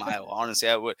everybody from Iowa. Honestly,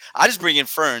 I would. I just bring in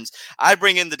Ferns. I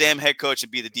bring in the damn head coach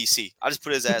and be the DC. I just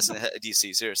put his ass in the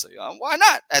DC. Seriously, why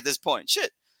not at this point? Shit,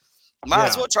 might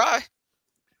as well try.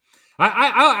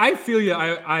 I feel you,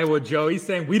 Iowa Joe. He's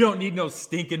saying we don't need no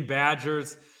stinking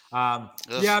Badgers.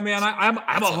 Yeah, man, I'm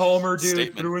a homer,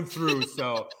 dude, through and through.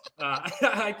 So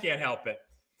I can't help it.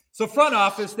 So front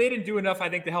office, they didn't do enough, I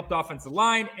think, to help the offensive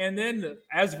line. And then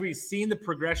as we've seen the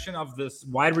progression of this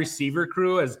wide receiver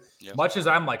crew, as much as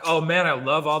I'm like, oh, man, I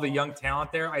love all the young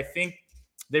talent there, I think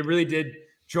they really did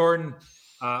Jordan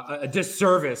a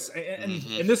disservice.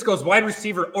 And this goes wide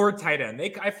receiver or tight end.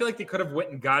 I feel like they could have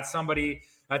went and got somebody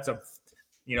that's a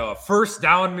first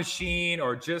down machine,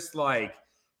 or just like,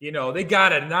 they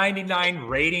got a 99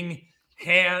 rating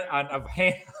of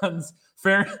hands.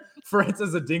 Ferentz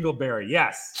is a dingleberry.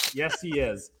 Yes, he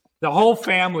is. The whole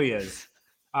family is.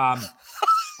 Iowa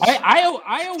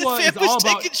is all about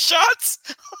taking shots.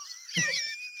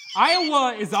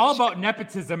 Iowa is all about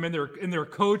nepotism in their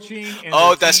coaching. And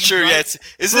that's teams, true. Right? Yes,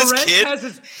 is this kid?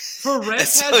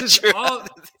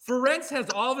 Ferentz has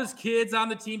all of his kids on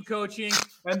the team coaching,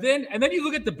 and then you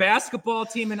look at the basketball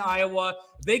team in Iowa.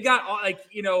 They got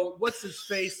what's his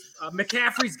face?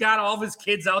 McCaffrey's got all of his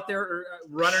kids out there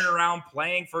running around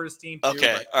playing for his team too.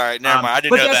 Okay, but, all right, never mind. I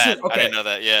didn't know that. Okay. I didn't know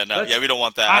that. Yeah, no, we don't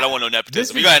want that. I don't want no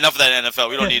nepotism. We got enough of that in NFL.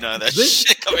 We don't need none of that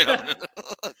shit coming up.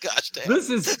 Gosh damn. This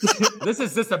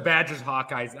is just a Badgers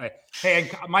Hawkeyes.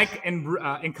 Hey, Mike,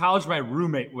 in college, my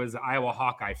roommate was an Iowa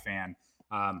Hawkeye fan.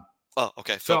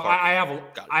 Okay. So I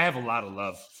have a lot of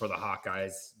love for the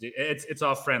Hawkeyes. It's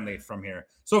all friendly from here.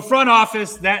 So front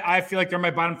office, that I feel like they're my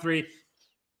bottom 3.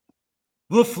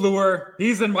 LaFleur,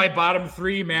 he's in my bottom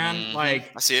 3, man.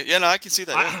 Like I see it. Yeah, no, I can see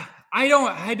that. Yeah.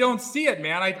 I don't see it,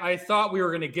 man. I thought we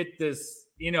were gonna get this,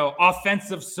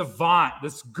 offensive savant,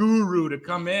 this guru to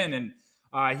come in and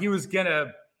he was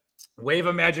gonna wave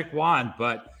a magic wand,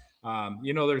 but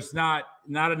there's not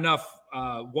enough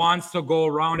wands to go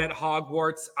around at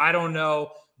Hogwarts. I don't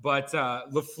know, but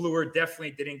LaFleur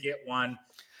definitely didn't get one,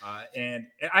 and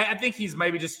I think he's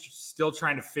maybe just still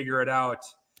trying to figure it out.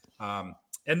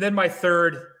 And then my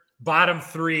bottom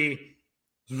three,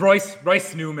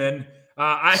 Royce Newman.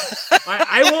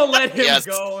 I won't let him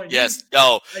go. Yes.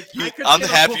 I'm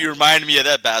happy you reminded me of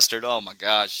that bastard. Oh my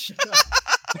gosh.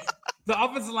 The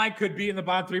offensive line could be in the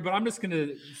bottom three, but I'm just going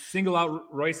to single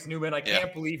out Royce Newman. I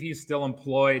can't believe he's still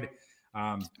employed.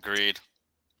 Agreed.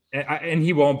 And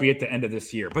he won't be at the end of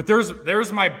this year. But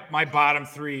there's my bottom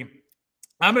three.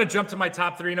 I'm going to jump to my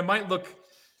top three, and it might look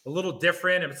a little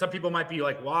different. And some people might be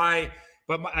like, why?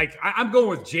 But I'm going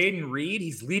with Jayden Reed.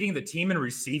 He's leading the team in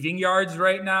receiving yards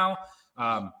right now.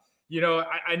 I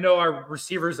know our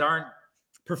receivers aren't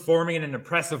performing in an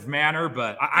impressive manner,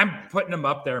 but I'm putting him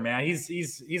up there, man.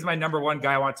 He's my number one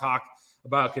guy I want to talk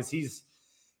about because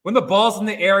when the ball's in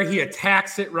the air, he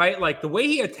attacks it, right? Like the way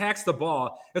he attacks the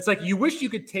ball, it's like you wish you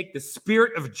could take the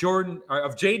spirit of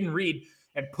Jayden Reed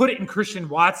and put it in Christian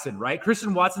Watson, right?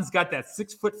 Christian Watson's got that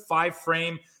 6'5"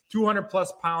 frame,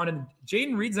 200+ pound, and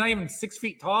Jayden Reed's not even 6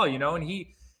 feet tall, and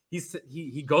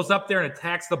he goes up there and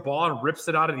attacks the ball and rips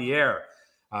it out of the air.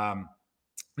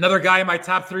 Another guy in my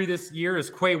top three this year is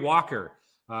Quay Walker.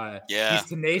 He's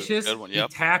tenacious, good one, yep.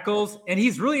 He tackles, and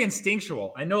he's really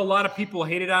instinctual. I know a lot of people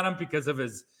hated on him because of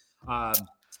his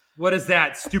what is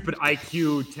that stupid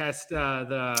IQ test?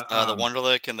 The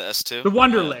Wonderlic and the S2. The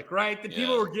Wonderlic, right? The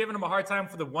people were giving him a hard time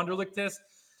for the Wonderlic test.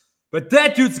 But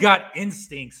that dude's got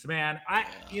instincts, man.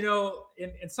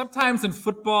 And sometimes in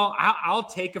football, I'll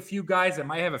take a few guys that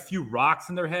might have a few rocks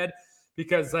in their head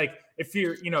because, like, if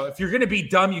you're gonna be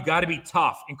dumb, you got to be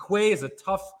tough. And Quay is a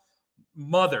tough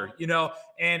mother,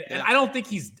 And I don't think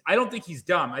he's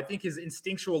dumb. I think his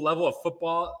instinctual level of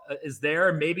football is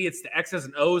there. Maybe it's the X's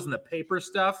and O's and the paper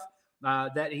stuff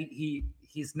that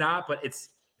he's not, but it's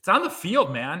on the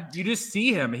field, man. You just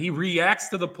see him. He reacts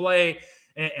to the play.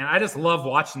 And I just love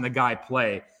watching the guy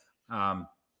play. I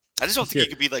just don't think you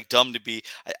could be like dumb to be.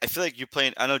 I feel like you're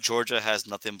playing. I know Georgia has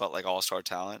nothing but like all-star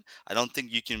talent. I don't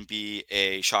think you can be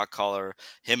a shot caller.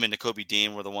 Him and Nakobe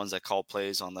Dean were the ones that called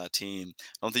plays on that team.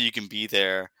 I don't think you can be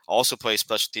there. Also play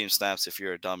special team snaps if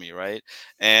you're a dummy, right?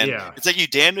 And it's like you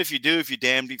damned if you do, if you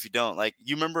damned if you don't. Like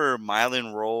you remember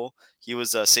Mylan Rolle? He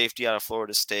was a safety out of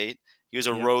Florida State. He was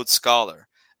a Rhodes Scholar.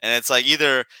 And it's like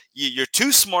either you're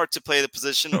too smart to play the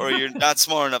position or you're not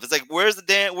smart enough. It's like, where's the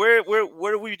damn? Where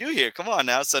do we do here? Come on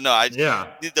now. So no,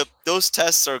 those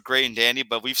tests are great and dandy,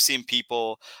 but we've seen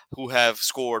people who have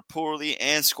scored poorly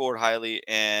and scored highly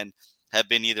and have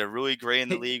been either really great in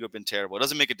the league or been terrible. It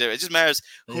doesn't make a difference. It just matters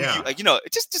who you like.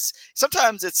 It just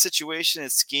sometimes it's situation,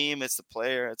 it's scheme, it's the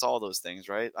player, it's all those things,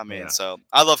 right? I mean, so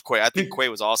I love Quay. I think Quay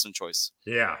was an awesome choice.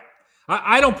 Yeah.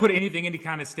 I don't put anything into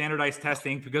kind of standardized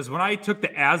testing because when I took the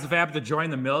ASVAB to join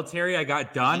the military, I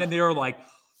got done and they were like,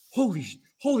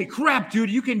 holy crap, dude,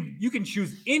 you can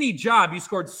choose any job. You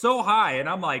scored so high. And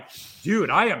I'm like, dude,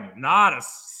 I am not a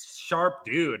sharp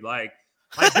dude. Like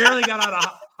I barely got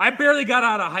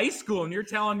out of high school and you're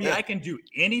telling me I can do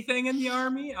anything in the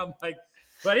Army. I'm like,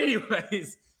 but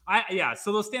anyways,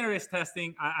 so those standardized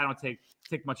testing, I don't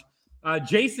take much.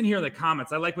 Jason here in the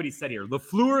comments, I like what he said here.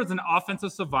 LaFleur is an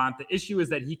offensive savant. The issue is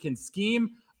that he can scheme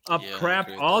up crap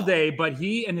all day, but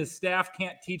he and his staff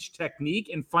can't teach technique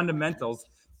and fundamentals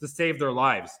to save their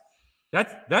lives.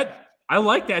 I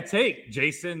like that take,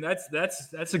 Jason.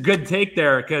 That's a good take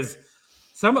there because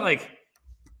some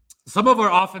of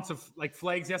our offensive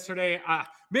flags yesterday.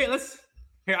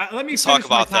 Let me talk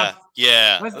about that.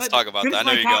 Yeah, let's talk about that. I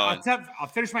know you're going. I'll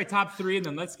finish my top three, and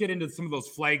then let's get into some of those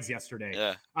flags yesterday.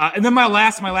 Yeah. And then my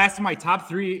last in my top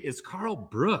three is Carl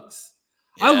Brooks.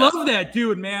 Yeah. I love that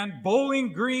dude, man.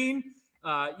 Bowling Green,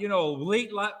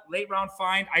 late round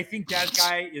find. I think that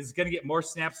guy is going to get more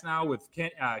snaps now with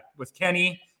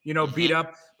Kenny, beat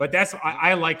up. But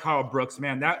I like Carl Brooks,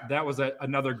 man. That was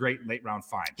another great late round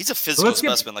find. He's a physical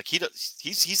specimen.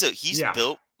 He's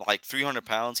built like 300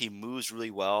 pounds. He moves really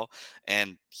well,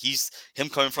 and him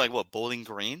coming from Bowling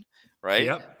Green, right?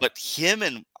 Yep. But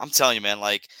I'm telling you, man,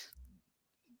 like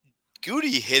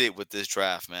Goody hit it with this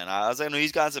draft, man. I know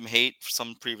he's gotten some hate for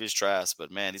some previous drafts,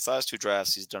 but man, these last two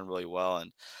drafts he's done really well.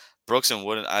 And Brooks and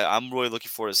Wooden, I'm really looking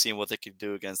forward to seeing what they can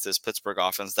do against this Pittsburgh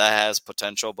offense that has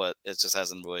potential, but it just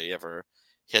hasn't really ever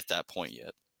hit that point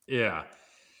yet. Yeah,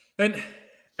 and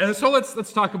so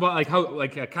let's talk about how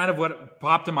kind of what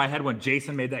popped in my head when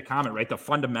Jason made that comment, right? The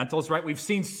fundamentals, right? We've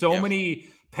seen so many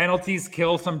penalties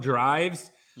kill some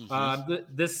drives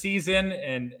this season,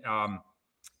 and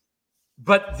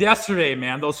But yesterday,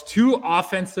 man, those 2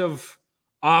 offensive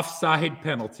offside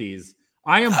penalties,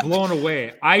 I am blown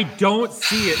away. I don't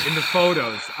see it in the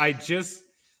photos. I just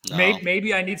No.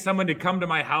 maybe I need someone to come to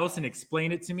my house and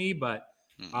explain it to me. But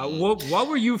what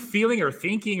were you feeling or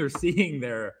thinking or seeing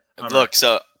there? Look,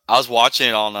 so I was watching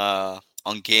it on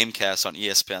Gamecast on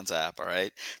ESPN's app. All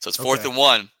right, so it's 4th and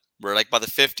 1. We're like by the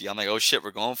 50. I'm like, oh shit,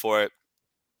 we're going for it.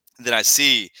 And then I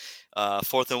see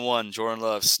 4th and 1, Jordan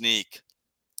Love sneak,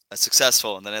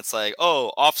 successful, and then it's like,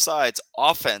 oh, offsides,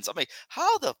 offense. I'm like,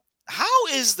 how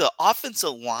is the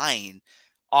offensive line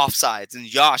offsides? And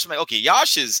Josh, I'm like, okay,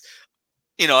 Josh is,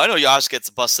 I know Josh gets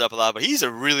busted up a lot, but he's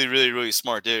a really, really, really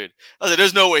smart dude. I was like,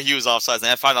 there's no way he was offsides. And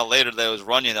I found out later that it was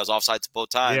Runyon that was offsides both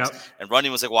times. Yep. And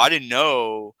Runyon was like, well, I didn't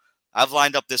know. I've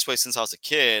lined up this way since I was a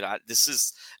kid.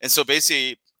 And so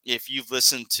basically, if you've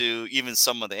listened to even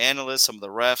some of the analysts, some of the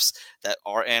refs that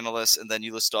are analysts, and then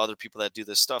you listen to other people that do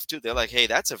this stuff too, they're like, hey,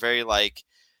 that's a very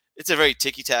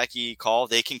ticky-tacky call.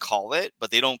 They can call it,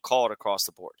 but they don't call it across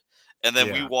the board. And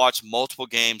then we watched multiple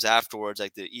games afterwards,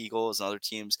 like the Eagles and other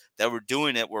teams that were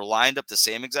doing it were lined up the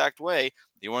same exact way.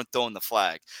 They weren't throwing the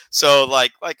flag. So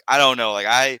like I don't know. Like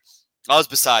I was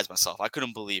besides myself. I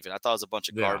couldn't believe it. I thought it was a bunch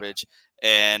of garbage.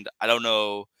 And I don't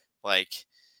know, like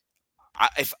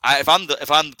if I'm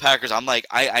the Packers, I'm like,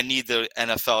 I need the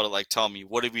NFL to like tell me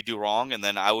what did we do wrong, and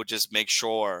then I would just make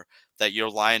sure that you're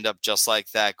lined up just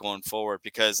like that going forward.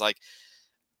 Because like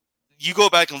you go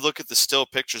back and look at the still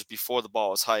pictures before the ball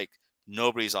was hiked.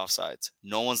 Nobody's offsides.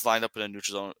 No one's lined up in a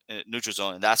neutral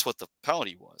zone, and that's what the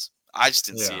penalty was. I just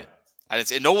didn't see it. I didn't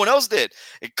see it. No one else did.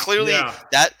 It clearly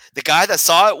that the guy that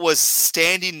saw it was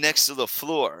standing next to the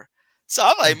floor. So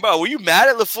I'm like, bro, were you mad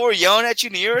at LaFleur yelling at you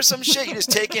in the ear or some shit? You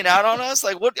just taking it out on us?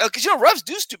 Like what? Because refs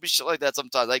do stupid shit like that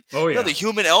sometimes. Like the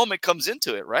human element comes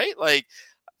into it, right? Like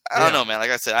I don't know, man.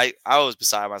 Like I said, I was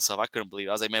beside myself. I couldn't believe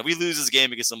it. I was like, man, we lose this game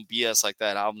because some BS like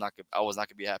that. I was not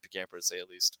gonna be a happy camper, to say at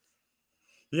least.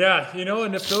 Yeah,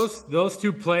 and if those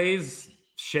 2 plays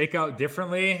shake out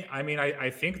differently, I mean, I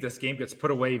think this game gets put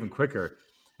away even quicker.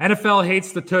 NFL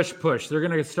hates the tush push. They're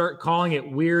going to start calling it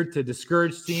weird to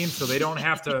discourage teams so they don't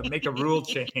have to make a rule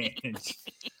change.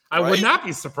 I would not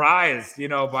be surprised,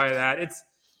 by that.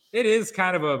 It is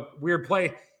kind of a weird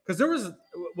play because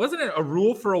wasn't it a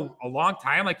rule for a long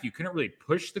time? Like you couldn't really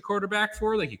push the quarterback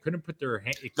forward. Like you couldn't put your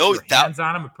hands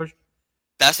on him and push.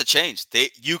 That's the change.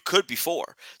 You could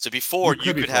before. So before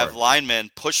you could have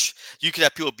linemen push. You could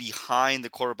have people behind the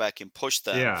quarterback and push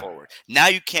them forward. Now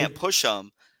you can't push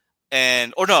them.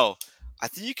 I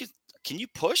think you could. Can you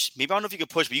push? Maybe I don't know if you can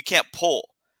push, but you can't pull.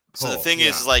 So the thing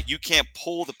is like you can't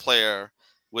pull the player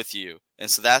with you,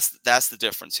 and so that's the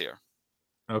difference here.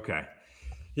 Okay.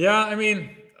 Yeah, I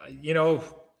mean,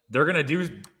 they're gonna do.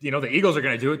 The Eagles are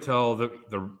gonna do it till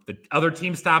the other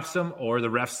team stops them or the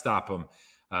refs stop them.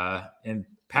 And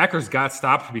Packers got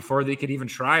stopped before they could even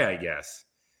try, I guess.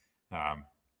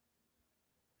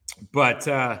 But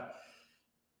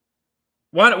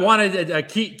wanted to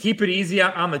keep it easy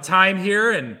on the time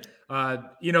here, and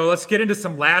let's get into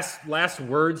some last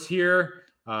words here.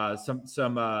 Some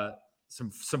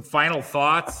final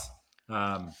thoughts.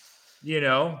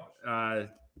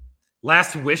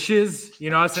 Last wishes.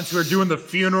 Since we're doing the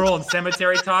funeral and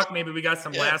cemetery talk, maybe we got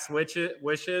some last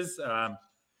wishes.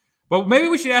 But maybe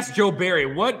we should ask Joe Barry,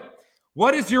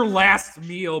 what is your last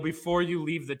meal before you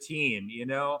leave the team?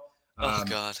 Oh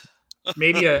God.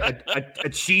 Maybe a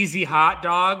cheesy hot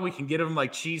dog. We can get him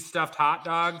like cheese stuffed hot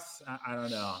dogs. I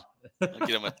don't know. I'll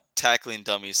get him a tackling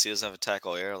dummy so he doesn't have to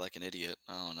tackle air like an idiot.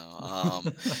 I don't know.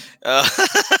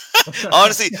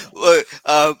 Honestly,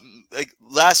 like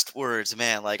last words,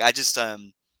 man. Like I just I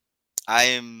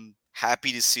am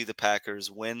happy to see the Packers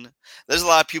win. There's a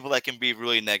lot of people that can be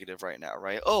really negative right now,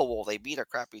 right? Oh, well, they beat a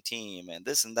crappy team and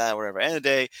this and that, whatever. End of the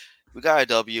day, we got a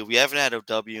W. We haven't had a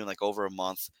W in like over a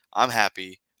month. I'm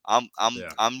happy.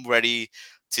 I'm ready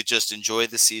to just enjoy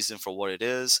the season for what it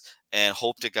is and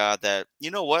hope to God that,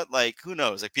 like, who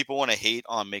knows? Like people want to hate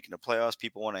on making the playoffs.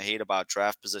 People want to hate about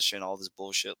draft position, all this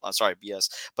bullshit. I'm sorry, BS.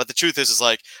 But the truth is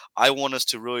like, I want us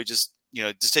to really just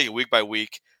take it week by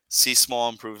week, see small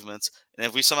improvements. And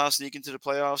if we somehow sneak into the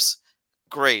playoffs,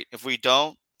 great. If we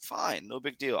don't, fine. No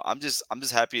big deal. I'm just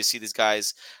happy to see these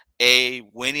guys, A,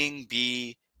 winning,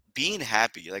 B, being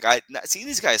happy. Like seeing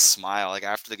these guys smile like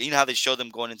after the how they show them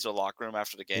going into the locker room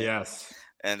after the game. Yes.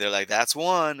 And they're like, that's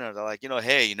one. Or they're like,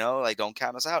 hey, like don't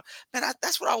count us out. Man,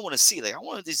 that's what I want to see. Like I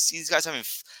want to see these guys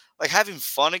having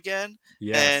fun again.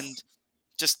 Yes. And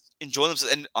just enjoy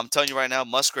themselves. And I'm telling you right now,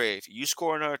 Musgrave, you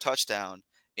score another touchdown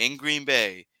in Green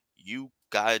Bay, you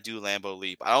gotta do Lambeau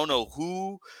Leap. I don't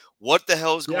know what the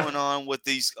hell is going on with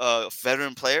these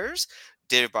veteran players.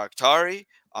 David Bakhtiari.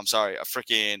 I'm sorry, a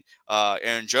freaking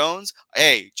Aaron Jones.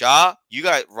 Hey, Ja, you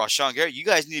got Rashawn Gary. You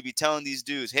guys need to be telling these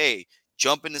dudes, hey,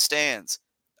 jump in the stands.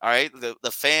 All right,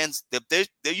 the fans,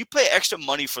 you pay extra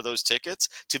money for those tickets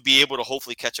to be able to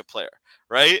hopefully catch a player,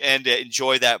 right, and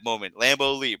enjoy that moment.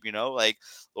 Lambeau Leap, like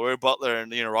Laurie Butler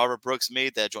and Robert Brooks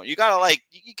made that joint. You gotta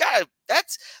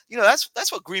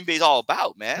that's what Green Bay's all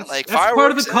about, man. That's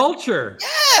part of the fireworks culture.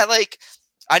 Yeah,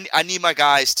 I need my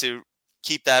guys to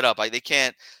keep that up. Like they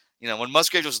can't. When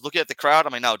Musgrave was looking at the crowd,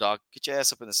 I'm like, no, dog, get your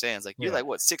ass up in the stands. Like, you're like,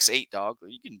 what, 6'8", dog?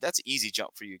 That's an easy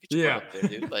jump for you. Get your butt up there,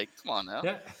 dude. Like, come on now.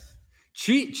 Yeah.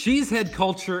 Cheesehead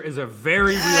culture is a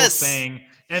very real thing.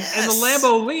 And the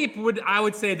Lambeau Leap I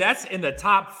would say that's in the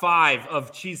top 5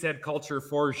 of cheesehead culture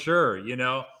for sure,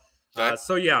 Right.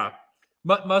 So, yeah,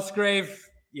 Musgrave,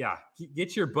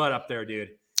 get your butt up there, dude.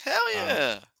 Hell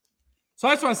yeah. So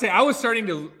I just want to say I was starting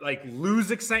to lose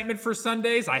excitement for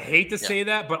Sundays. I hate to say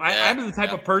that, but I'm the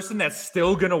type of person that's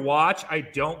still going to watch. I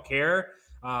don't care.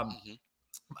 And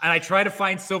I try to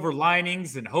find silver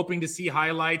linings and hoping to see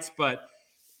highlights, but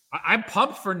I'm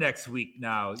pumped for next week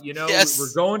now.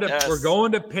 We're going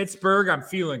to Pittsburgh. I'm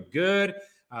feeling good.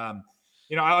 I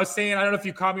was saying, I don't know if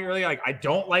you caught me earlier, I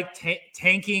don't like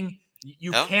tanking.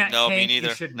 You can't tank. Me neither.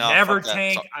 You should never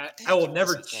tank. I will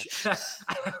never.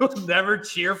 I will never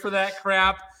cheer for that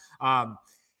crap.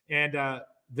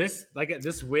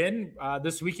 This win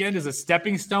this weekend is a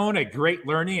stepping stone, a great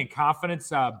learning and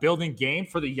confidence building game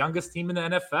for the youngest team in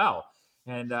the NFL.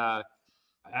 And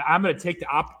I'm going to take the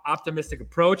optimistic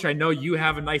approach. I know you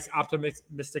have a nice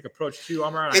optimistic approach too,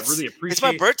 Amar. And I really appreciate. It's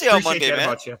my birthday on Monday, man.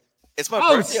 About you. It's my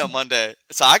birthday on Monday,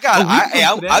 so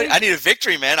I need a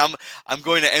victory, man. I'm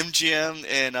going to MGM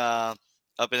in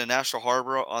up in the National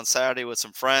Harbor on Saturday with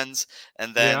some friends,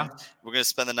 and then we're gonna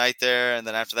spend the night there. And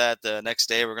then after that, the next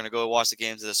day, we're gonna go watch the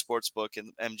games at the sports book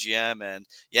in MGM. And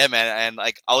yeah, man, and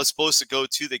I was supposed to go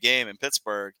to the game in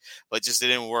Pittsburgh, but just it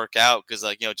didn't work out because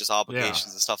just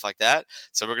obligations and stuff like that.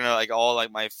 So we're gonna all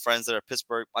my friends that are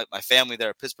Pittsburgh, my family that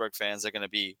are Pittsburgh fans, are gonna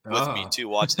be with me too,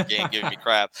 watching the game, giving me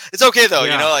crap. It's okay though,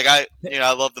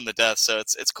 I love them to death, so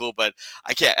it's cool. But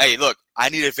I can't. Hey, look. I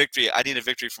need a victory. I need a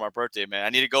victory for my birthday, man. I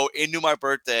need to go into my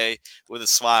birthday with a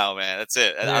smile, man. That's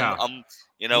it. Yeah. I'm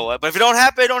But if it don't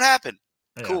happen, it don't happen.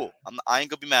 Yeah. Cool. I ain't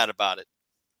gonna be mad about it.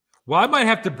 Well, I might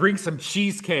have to bring some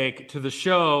cheesecake to the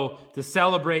show to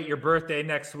celebrate your birthday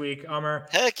next week, Umar.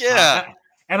 Heck yeah.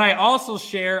 And I also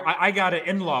share. I got an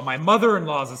in-law. My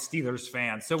mother-in-law is a Steelers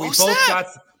fan, so we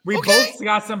both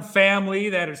got some family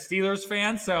that are Steelers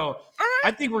fans. So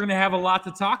I think we're gonna have a lot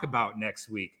to talk about next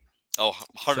week. Oh,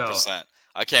 100%.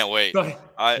 I can't wait.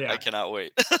 I cannot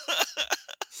wait.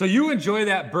 So you enjoy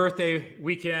that birthday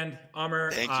weekend,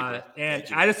 Umar. Thank you. And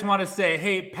I just want to say,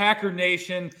 hey, Packer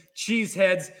Nation,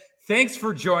 Cheeseheads, thanks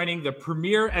for joining the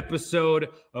premiere episode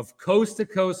of Coast to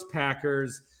Coast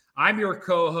Packers. I'm your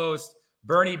co-host,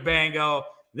 Bernie Bango.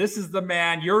 This is the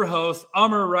man, your host,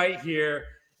 Umar, right here.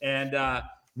 And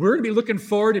we're going to be looking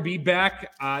forward to be back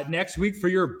next week for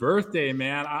your birthday,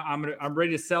 man. I'm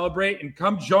ready to celebrate, and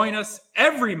come join us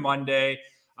every Monday.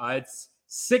 It's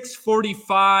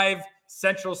 6:45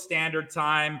 Central Standard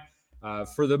Time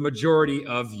for the majority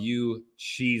of you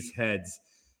cheeseheads.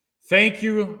 Thank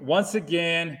you once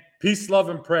again. Peace, love,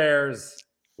 and prayers.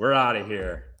 We're out of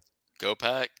here. Go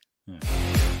Pack. Yeah.